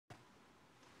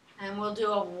then we'll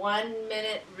do a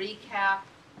 1-minute recap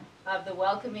of the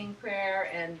welcoming prayer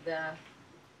and the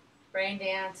brain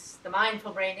dance, the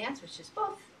mindful brain dance, which is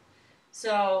both.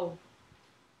 So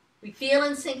we feel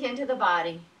and sink into the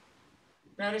body,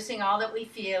 noticing all that we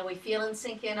feel. We feel and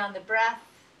sink in on the breath.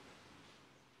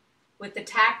 With the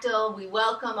tactile, we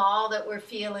welcome all that we're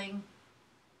feeling,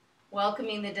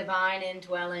 welcoming the divine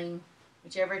indwelling,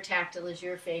 whichever tactile is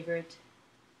your favorite.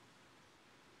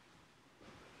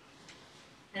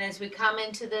 And as we come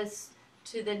into this,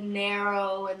 to the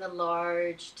narrow and the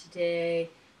large today,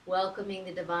 welcoming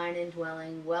the divine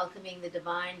indwelling, welcoming the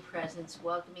divine presence,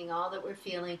 welcoming all that we're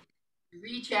feeling,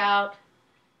 reach out,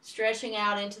 stretching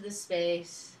out into the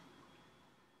space.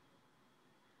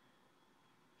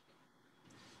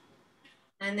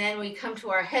 And then we come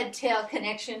to our head-tail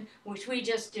connection, which we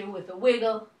just do with a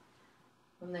wiggle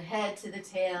from the head to the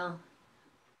tail.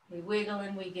 We wiggle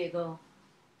and we giggle.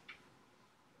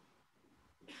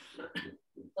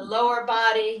 The lower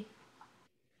body,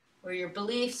 where your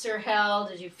beliefs are held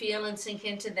as you feel and sink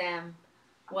into them,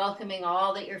 welcoming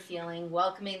all that you're feeling,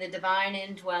 welcoming the divine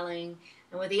indwelling.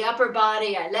 And with the upper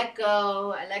body, I let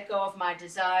go of my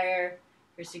desire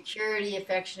for security,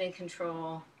 affection, and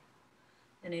control,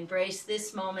 and embrace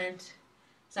this moment.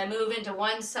 As I move into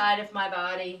one side of my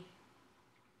body,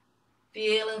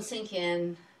 feel and sink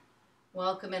in,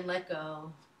 welcome and let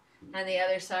go. And the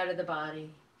other side of the body,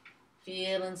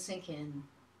 feel and sink in,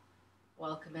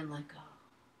 welcome and let go.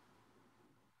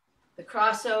 The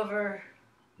crossover,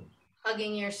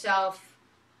 hugging yourself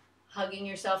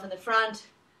in the front,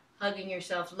 hugging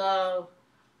yourself low,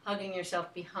 hugging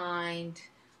yourself behind,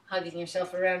 hugging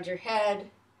yourself around your head,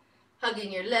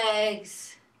 hugging your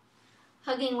legs,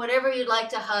 hugging whatever you'd like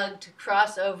to hug to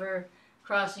cross over,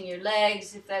 crossing your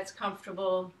legs if that's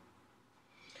comfortable.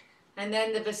 And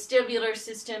then the vestibular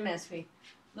system as we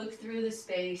look through the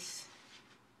space.